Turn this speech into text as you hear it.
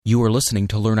You are listening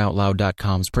to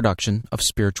LearnOutLoud.com's production of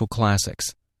Spiritual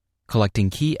Classics.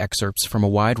 Collecting key excerpts from a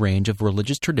wide range of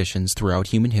religious traditions throughout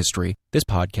human history, this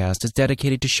podcast is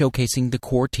dedicated to showcasing the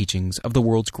core teachings of the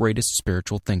world's greatest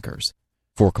spiritual thinkers.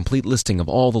 For a complete listing of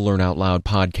all the Learn Out Loud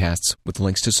podcasts with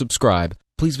links to subscribe,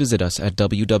 please visit us at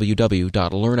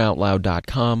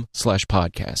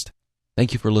www.learnoutloud.com/podcast.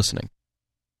 Thank you for listening.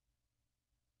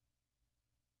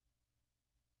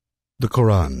 The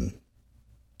Quran,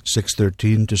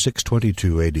 613 to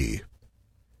 622 AD.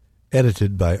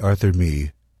 Edited by Arthur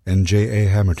Mee and J. A.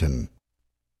 Hamerton.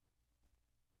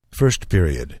 First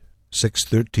period,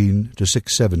 613 to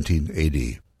 617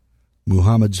 AD.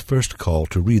 Muhammad's first call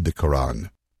to read the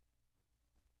Quran.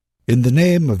 In the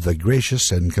name of the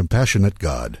gracious and compassionate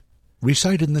God,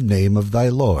 recite in the name of thy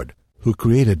Lord, who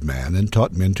created man and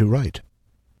taught men to write.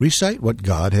 Recite what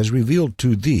God has revealed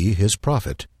to thee, his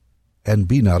prophet, and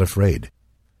be not afraid.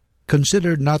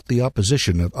 Consider not the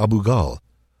opposition of Abu Ghal,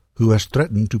 who has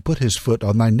threatened to put his foot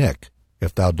on thy neck,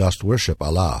 if thou dost worship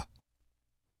Allah.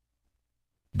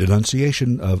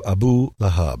 Denunciation of Abu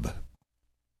Lahab.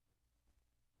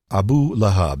 Abu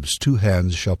Lahab's 2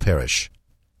 hands shall perish,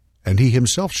 and he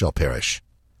himself shall perish.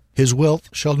 His wealth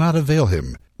shall not avail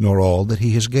him, nor all that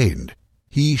he has gained.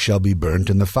 He shall be burnt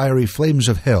in the fiery flames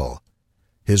of hell,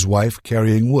 his wife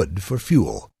carrying wood for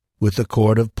fuel, with the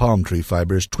cord of palm tree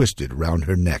fibers twisted round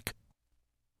her neck.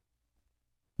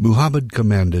 Muhammad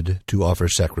commanded to offer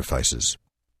sacrifices.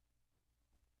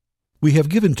 We have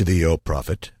given to thee, O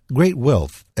Prophet, great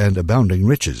wealth and abounding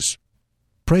riches.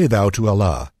 Pray thou to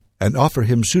Allah, and offer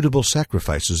him suitable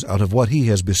sacrifices out of what he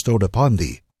has bestowed upon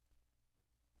thee.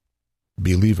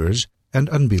 Believers and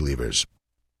unbelievers.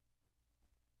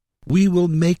 We will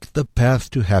make the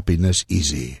path to happiness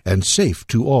easy and safe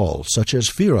to all such as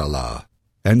fear Allah,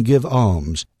 and give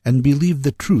alms, and believe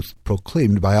the truth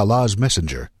proclaimed by Allah's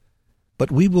messenger.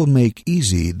 But we will make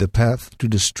easy the path to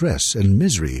distress and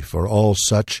misery for all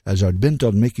such as are bent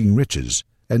on making riches,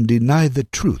 and deny the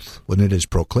truth when it is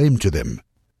proclaimed to them.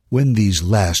 When these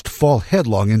last fall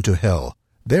headlong into hell,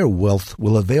 their wealth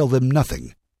will avail them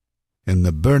nothing. In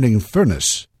the burning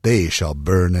furnace they shall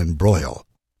burn and broil.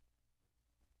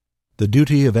 The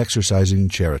duty of exercising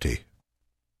charity.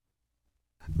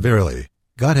 Verily,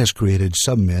 God has created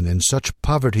some men in such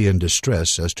poverty and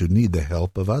distress as to need the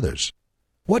help of others.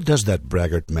 What does that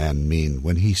braggart man mean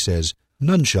when he says,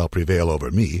 "None shall prevail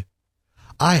over me"?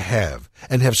 I have,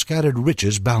 and have scattered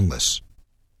riches boundless.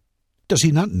 Does he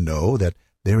not know that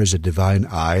there is a divine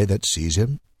eye that sees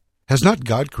him? Has not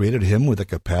God created him with a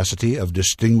capacity of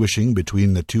distinguishing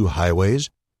between the 2 highways,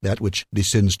 that which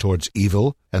descends towards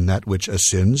evil and that which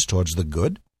ascends towards the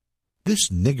good?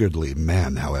 This niggardly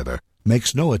man, however,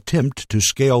 makes no attempt to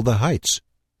scale the heights.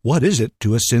 What is it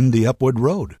to ascend the upward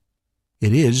road?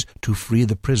 It is to free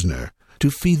the prisoner, to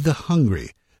feed the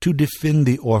hungry, to defend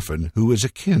the orphan who is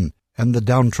akin, and the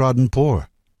downtrodden poor.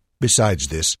 Besides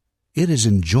this, it is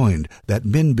enjoined that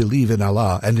men believe in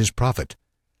Allah and His Prophet,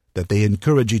 that they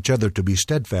encourage each other to be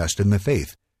steadfast in the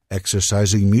faith,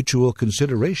 exercising mutual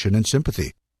consideration and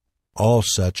sympathy. All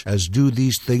such as do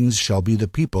these things shall be the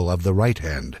people of the right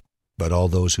hand, but all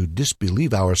those who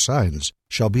disbelieve our signs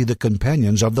shall be the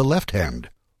companions of the left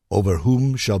hand, over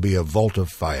whom shall be a vault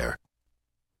of fire.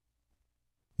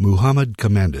 Muhammad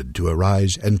commanded to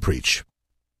arise and preach.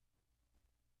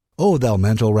 O thou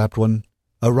mantle-wrapped one,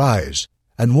 arise,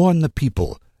 and warn the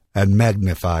people, and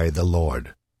magnify the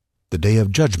Lord. The day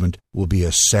of judgment will be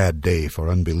a sad day for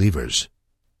unbelievers.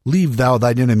 Leave thou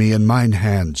thine enemy in mine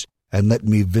hands, and let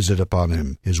me visit upon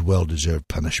him his well-deserved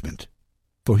punishment.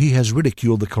 For he has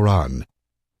ridiculed the Quran.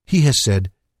 He has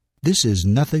said, "This is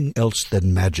nothing else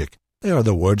than magic. They are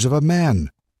the words of a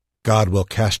man." God will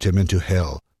cast him into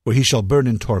hell, where he shall burn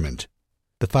in torment.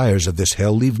 The fires of this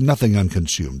hell leave nothing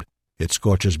unconsumed. It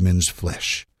scorches men's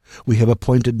flesh. We have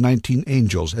appointed 19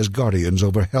 angels as guardians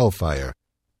over hellfire.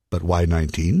 But why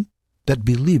 19? That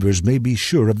believers may be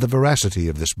sure of the veracity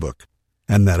of this book,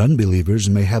 and that unbelievers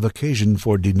may have occasion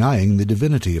for denying the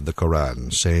divinity of the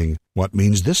Quran, saying, "What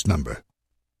means this number?"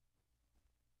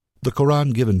 The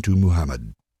Quran given to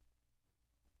Muhammad.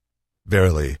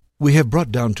 Verily, we have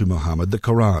brought down to Muhammad the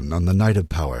Quran on the night of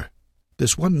power.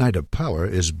 This one night of power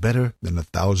is better than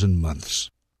 1,000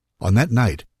 months. On that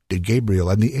night did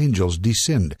Gabriel and the angels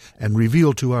descend and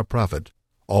reveal to our prophet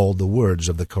all the words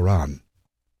of the Quran.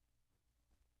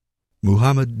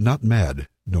 Muhammad not mad,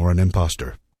 nor an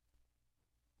impostor.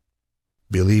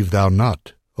 Believe thou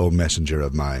not, O messenger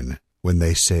of mine, when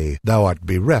they say, "Thou art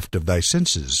bereft of thy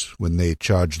senses," when they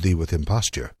charge thee with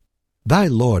imposture. Thy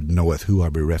Lord knoweth who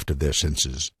are bereft of their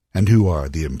senses, and who are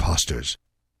the impostors.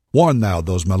 Warn thou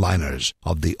those maligners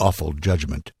of the awful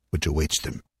judgment which awaits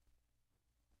them.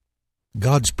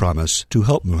 God's promise to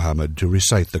help Muhammad to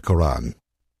recite the Quran.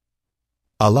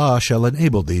 Allah shall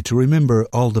enable thee to remember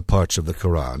all the parts of the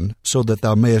Quran, so that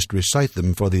thou mayest recite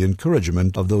them for the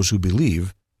encouragement of those who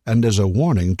believe, and as a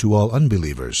warning to all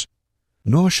unbelievers.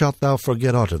 Nor shalt thou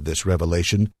forget aught of this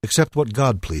revelation, except what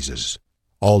God pleases.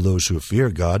 All those who fear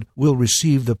God will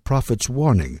receive the prophet's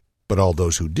warning, but all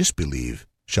those who disbelieve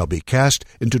shall be cast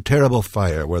into terrible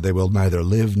fire, where they will neither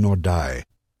live nor die.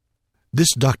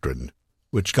 This doctrine,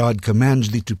 which God commands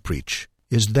thee to preach,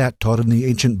 is that taught in the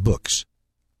ancient books,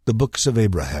 the books of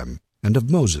Abraham and of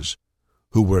Moses,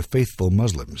 who were faithful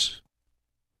Muslims.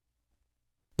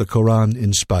 The Quran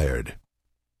inspired.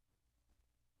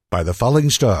 By the falling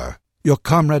star, your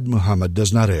comrade Muhammad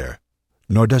does not err,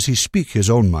 nor does he speak his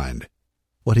own mind.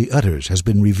 What he utters has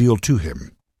been revealed to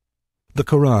him. The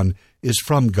Quran is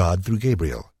from God through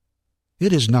Gabriel.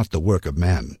 It is not the work of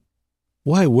man.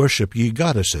 Why worship ye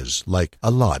goddesses like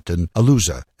Alat and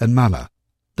Aluza and Mana?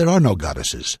 There are no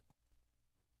goddesses.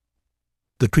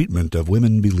 The treatment of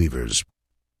women believers.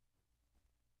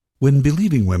 When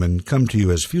believing women come to you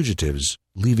as fugitives,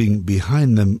 leaving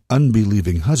behind them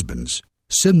unbelieving husbands,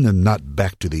 send them not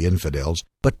back to the infidels,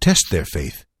 but test their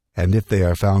faith, and if they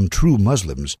are found true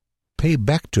Muslims, pay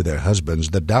back to their husbands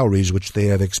the dowries which they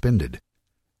have expended.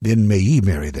 Then may ye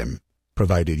marry them,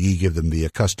 provided ye give them the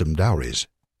accustomed dowries.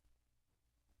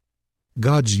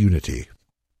 God's unity.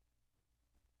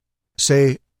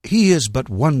 Say, He is but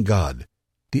one God,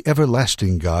 the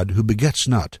everlasting God, who begets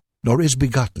not, nor is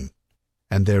begotten,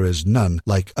 and there is none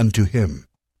like unto Him.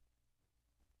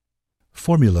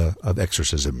 Formula of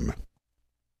exorcism.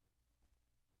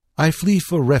 I flee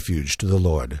for refuge to the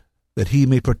Lord, that He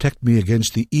may protect me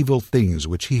against the evil things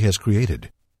which He has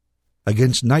created,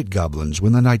 against night goblins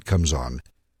when the night comes on,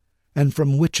 and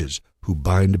from witches who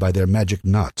bind by their magic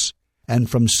knots, and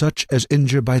from such as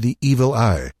injure by the evil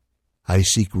eye. I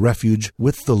seek refuge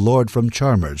with the Lord from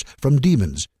charmers, from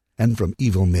demons, and from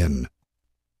evil men.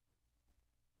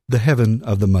 The heaven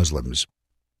of the Muslims.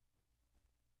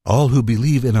 All who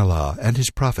believe in Allah and His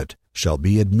Prophet shall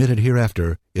be admitted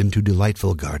hereafter into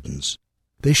delightful gardens.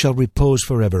 They shall repose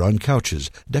forever on couches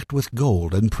decked with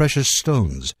gold and precious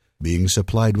stones, being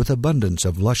supplied with abundance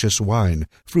of luscious wine,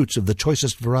 fruits of the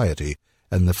choicest variety,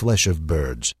 and the flesh of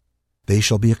birds. They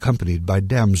shall be accompanied by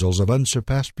damsels of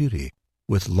unsurpassed beauty,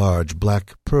 with large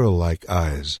black pearl-like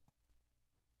eyes.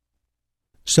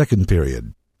 Second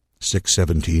period,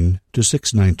 617 to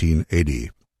 619 AD.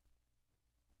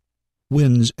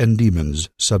 Winds and demons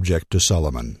subject to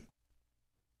Solomon.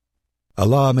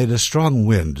 Allah made a strong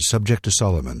wind subject to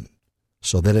Solomon,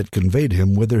 so that it conveyed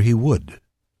him whither he would.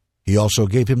 He also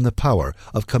gave him the power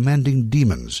of commanding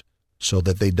demons, so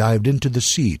that they dived into the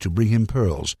sea to bring him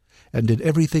pearls, and did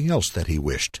everything else that he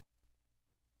wished.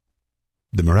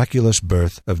 The miraculous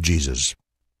birth of Jesus.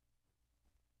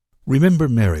 Remember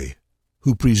Mary,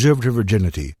 who preserved her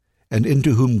virginity, and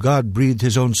into whom God breathed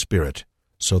His own Spirit,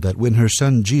 so that when her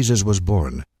Son Jesus was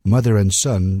born, mother and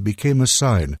son became a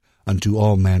sign unto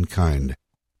all mankind.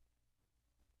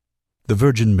 The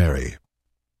Virgin Mary.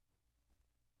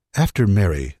 After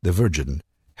Mary, the Virgin,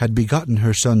 had begotten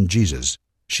her son Jesus,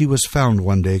 she was found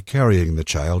one day carrying the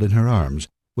child in her arms,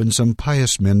 when some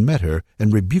pious men met her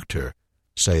and rebuked her,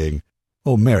 saying,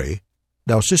 O Mary,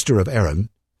 thou sister of Aaron,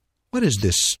 what is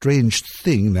this strange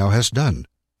thing thou hast done?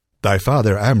 Thy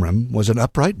father Amram was an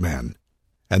upright man,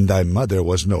 and thy mother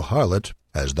was no harlot,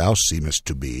 as thou seemest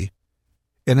to be.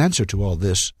 In answer to all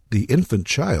this, the infant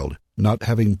child, not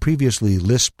having previously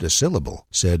lisped a syllable,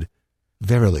 said,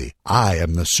 Verily, I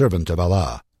am the servant of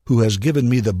Allah, who has given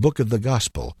me the book of the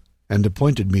gospel, and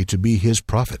appointed me to be His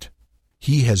prophet.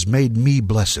 He has made me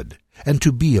blessed, and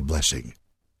to be a blessing.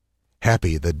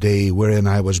 Happy the day wherein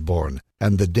I was born,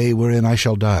 and the day wherein I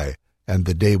shall die, and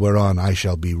the day whereon I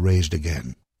shall be raised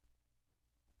again.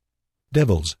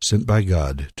 Devils sent by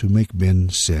God to make men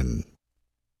sin.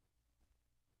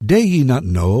 Day ye not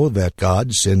know that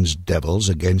God sends devils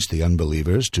against the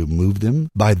unbelievers to move them,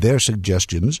 by their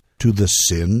suggestions, to the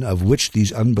sin of which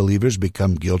these unbelievers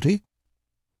become guilty?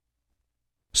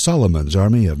 Solomon's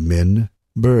army of men,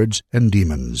 birds, and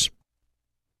demons.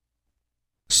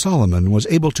 Solomon was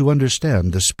able to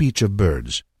understand the speech of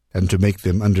birds, and to make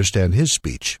them understand his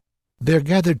speech. There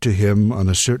gathered to him on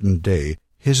a certain day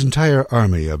his entire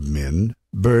army of men,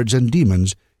 birds, and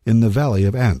demons in the valley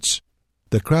of ants.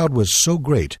 The crowd was so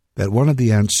great that one of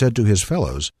the ants said to his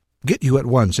fellows, Get you at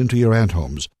once into your ant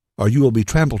homes, or you will be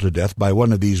trampled to death by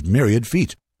one of these myriad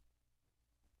feet.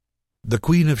 The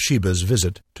Queen of Sheba's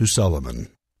visit to Solomon.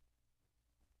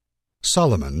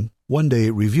 Solomon, one day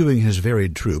reviewing his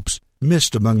varied troops,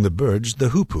 missed among the birds the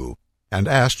hoopoe, and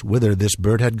asked whither this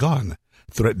bird had gone,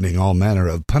 threatening all manner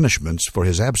of punishments for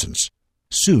his absence.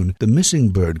 Soon the missing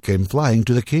bird came flying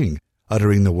to the king,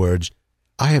 uttering the words,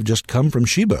 "I have just come from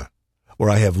Sheba, where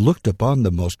I have looked upon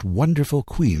the most wonderful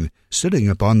queen, sitting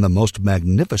upon the most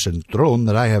magnificent throne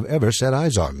that I have ever set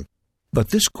eyes on. But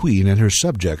this queen and her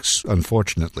subjects,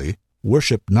 unfortunately,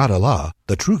 worship not Allah,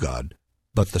 the true God,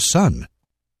 but the sun."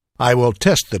 "I will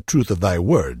test the truth of thy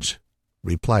words,"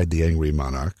 replied the angry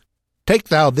monarch. "Take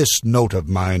thou this note of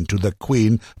mine to the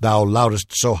queen thou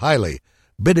laudest so highly,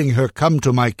 bidding her come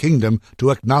to my kingdom to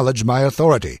acknowledge my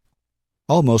authority."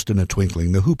 Almost in a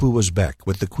twinkling the Hoopoe was back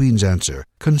with the queen's answer,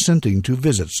 consenting to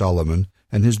visit Solomon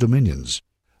and his dominions.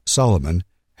 Solomon,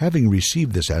 having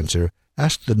received this answer,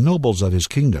 asked the nobles of his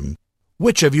kingdom,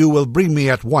 "Which of you will bring me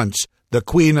at once the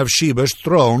queen of Sheba's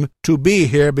throne to be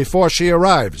here before she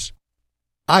arrives?"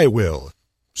 "I will,"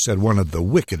 said one of the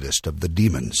wickedest of the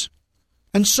demons.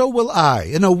 "And so will I,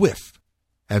 in a whiff,"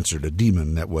 answered a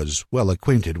demon that was well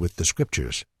acquainted with the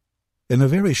Scriptures. In a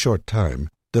very short time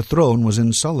the throne was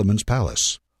in Solomon's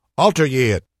palace. "Alter ye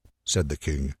it," said the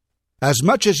king, "as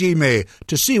much as ye may,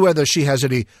 to see whether she has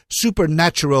any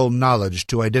supernatural knowledge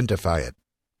to identify it."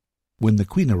 When the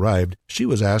queen arrived, she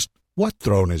was asked, "What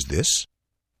throne is this?"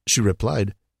 She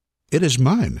replied, "It is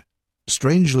mine,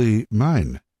 strangely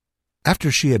mine."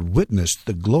 After she had witnessed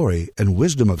the glory and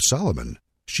wisdom of Solomon,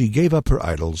 she gave up her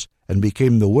idols and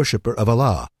became the worshipper of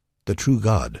Allah, the true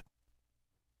God.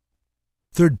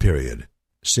 Third period,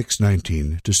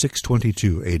 619 to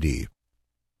 622 A.D.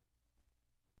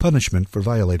 Punishment for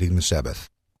violating the Sabbath.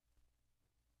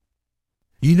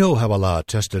 Ye know how Allah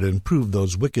tested and proved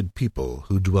those wicked people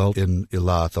who dwelt in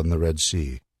Elath on the Red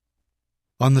Sea.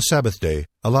 On the Sabbath day,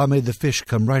 Allah made the fish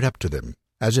come right up to them,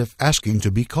 as if asking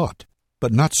to be caught,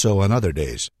 but not so on other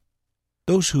days.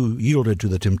 Those who yielded to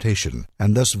the temptation,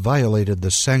 and thus violated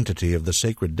the sanctity of the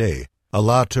sacred day,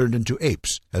 Allah turned into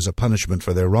apes as a punishment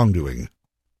for their wrongdoing.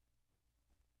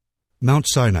 Mount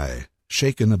Sinai,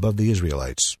 shaken above the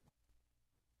Israelites.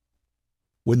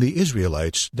 When the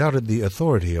Israelites doubted the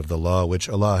authority of the law which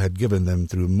Allah had given them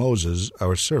through Moses,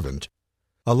 our servant,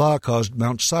 Allah caused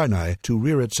Mount Sinai to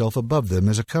rear itself above them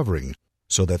as a covering,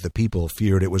 so that the people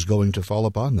feared it was going to fall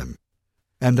upon them.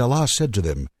 And Allah said to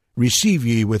them, "Receive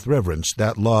ye with reverence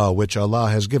that law which Allah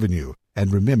has given you,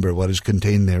 and remember what is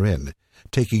contained therein,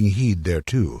 taking heed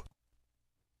thereto."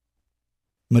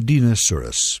 Medina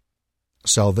Surahs.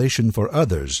 Salvation for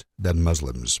others than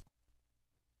Muslims.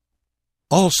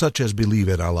 All such as believe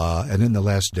in Allah and in the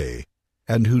last day,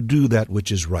 and who do that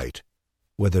which is right,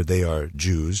 whether they are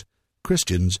Jews,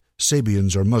 Christians,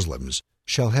 Sabians, or Muslims,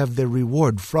 shall have their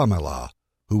reward from Allah,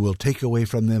 who will take away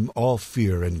from them all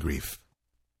fear and grief.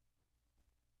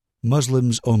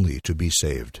 Muslims only to be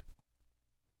saved.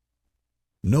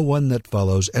 No one that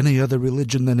follows any other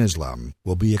religion than Islam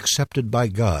will be accepted by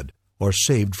God or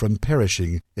saved from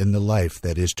perishing in the life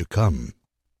that is to come.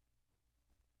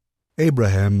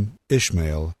 Abraham,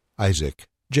 Ishmael, Isaac,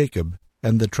 Jacob,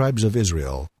 and the tribes of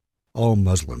Israel, all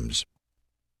Muslims.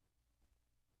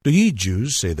 Do ye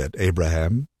Jews say that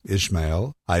Abraham,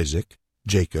 Ishmael, Isaac,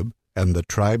 Jacob, and the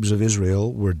tribes of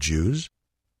Israel were Jews?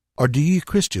 Or do ye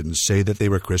Christians say that they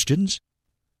were Christians?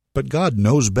 But God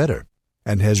knows better,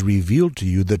 and has revealed to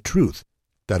you the truth,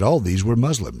 that all these were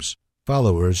Muslims,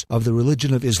 followers of the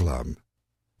religion of Islam.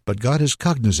 But God is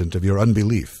cognizant of your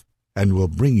unbelief, and will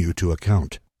bring you to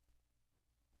account.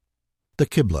 The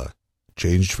Qibla,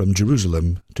 changed from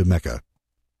Jerusalem to Mecca.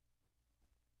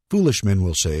 Foolish men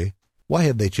will say, "Why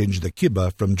have they changed the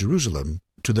Qibla from Jerusalem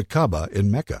to the Kaaba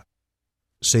in Mecca?"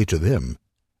 Say to them,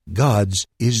 God's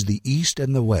is the east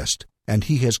and the west, and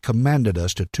He has commanded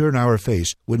us to turn our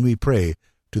face when we pray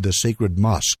to the sacred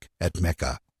mosque at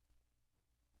Mecca.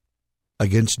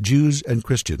 Against Jews and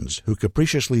Christians who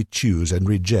capriciously choose and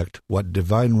reject what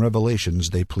divine revelations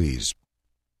they please.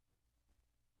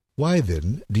 Why,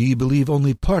 then, do ye believe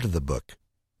only part of the book,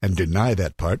 and deny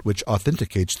that part which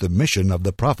authenticates the mission of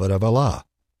the Prophet of Allah?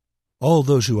 All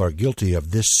those who are guilty of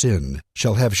this sin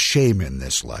shall have shame in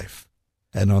this life,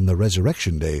 and on the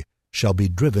resurrection day shall be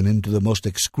driven into the most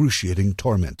excruciating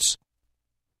torments.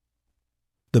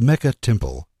 The Mecca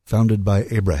Temple, founded by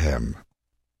Abraham.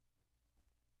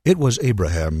 It was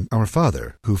Abraham, our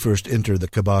father, who first entered the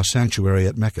Kaaba sanctuary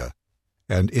at Mecca,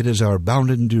 and it is our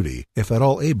bounden duty, if at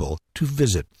all able, to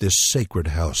visit this sacred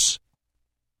house.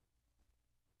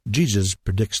 Jesus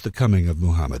predicts the coming of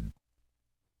Muhammad.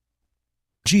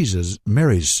 Jesus,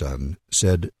 Mary's son,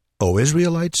 said, "O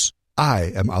Israelites,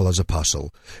 I am Allah's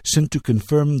apostle, sent to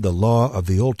confirm the law of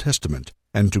the Old Testament,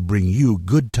 and to bring you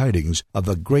good tidings of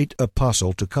a great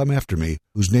apostle to come after me,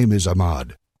 whose name is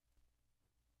Ahmad."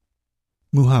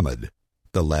 Muhammad,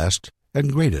 the last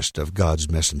and greatest of God's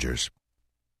messengers.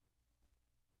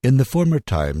 In the former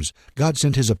times, God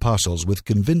sent his apostles with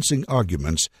convincing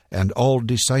arguments and all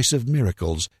decisive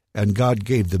miracles, and God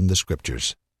gave them the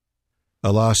Scriptures.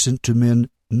 Allah sent to men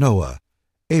Noah,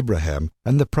 Abraham,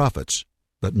 and the prophets,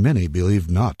 but many believed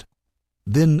not.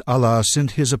 Then Allah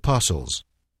sent his apostles,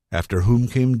 after whom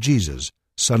came Jesus,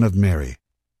 son of Mary.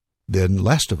 Then,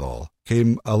 last of all,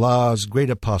 came Allah's great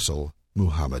apostle,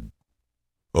 Muhammad.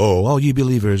 O all ye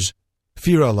believers,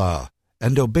 fear Allah,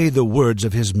 and obey the words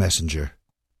of his messenger.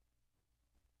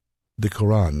 The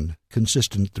Quran,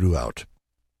 consistent throughout.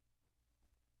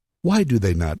 Why do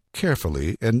they not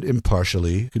carefully and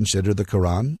impartially consider the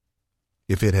Quran?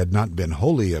 If it had not been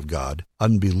wholly of God,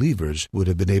 unbelievers would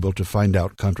have been able to find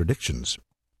out contradictions.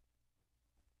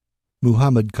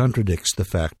 Muhammad contradicts the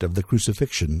fact of the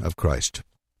crucifixion of Christ.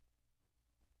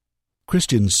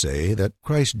 Christians say that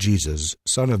Christ Jesus,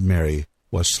 son of Mary,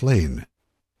 was slain.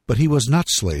 But he was not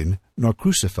slain nor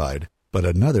crucified, but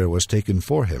another was taken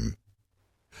for him.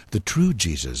 The true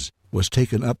Jesus was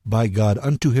taken up by God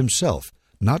unto himself,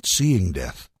 not seeing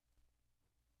death.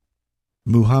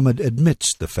 Muhammad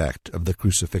admits the fact of the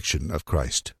crucifixion of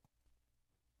Christ.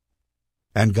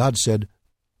 And God said,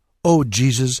 O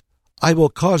Jesus, I will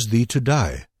cause thee to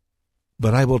die,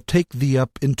 but I will take thee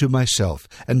up into myself,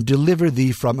 and deliver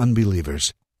thee from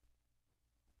unbelievers.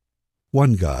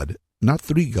 One God, not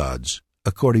three gods,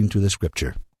 according to the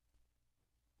Scripture.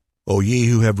 O ye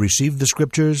who have received the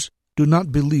Scriptures, do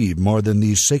not believe more than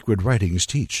these sacred writings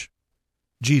teach.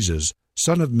 Jesus,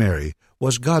 son of Mary,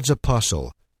 was God's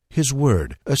apostle, his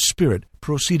word, a spirit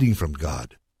proceeding from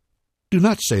God. Do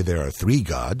not say there are three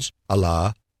gods,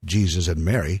 Allah, Jesus, and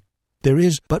Mary. There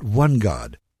is but one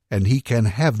God, and he can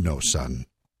have no son.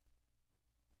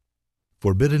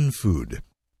 Forbidden food.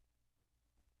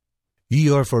 Ye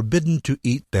are forbidden to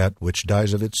eat that which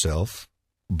dies of itself,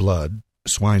 blood,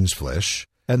 swine's flesh,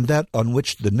 and that on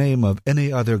which the name of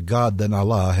any other god than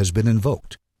Allah has been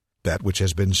invoked, that which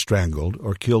has been strangled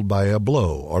or killed by a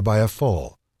blow or by a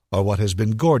fall, or what has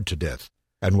been gored to death,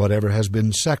 and whatever has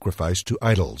been sacrificed to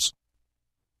idols.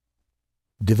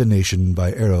 Divination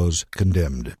by arrows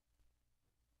condemned.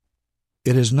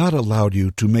 It is not allowed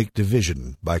you to make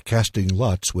division by casting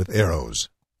lots with arrows.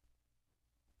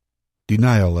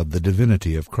 Denial of the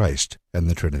divinity of Christ and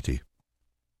the Trinity.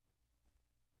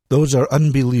 Those are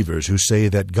unbelievers who say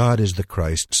that God is the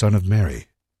Christ, son of Mary.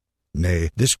 Nay,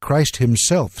 this Christ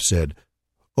himself said,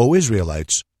 O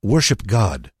Israelites, worship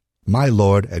God, my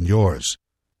Lord and yours.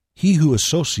 He who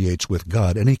associates with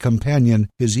God any companion,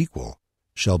 his equal,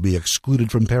 shall be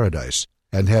excluded from paradise,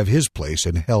 and have his place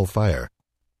in hell fire.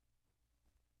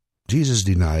 Jesus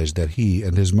denies that he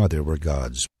and his mother were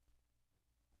gods.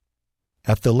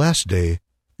 At the last day,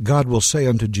 God will say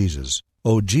unto Jesus,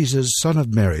 O Jesus, son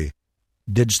of Mary,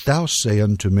 didst thou say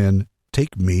unto men,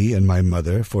 Take me and my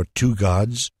mother for two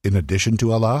gods in addition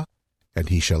to Allah? And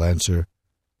he shall answer,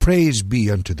 Praise be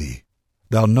unto thee.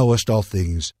 Thou knowest all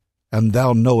things, and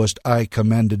thou knowest I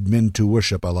commanded men to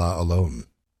worship Allah alone.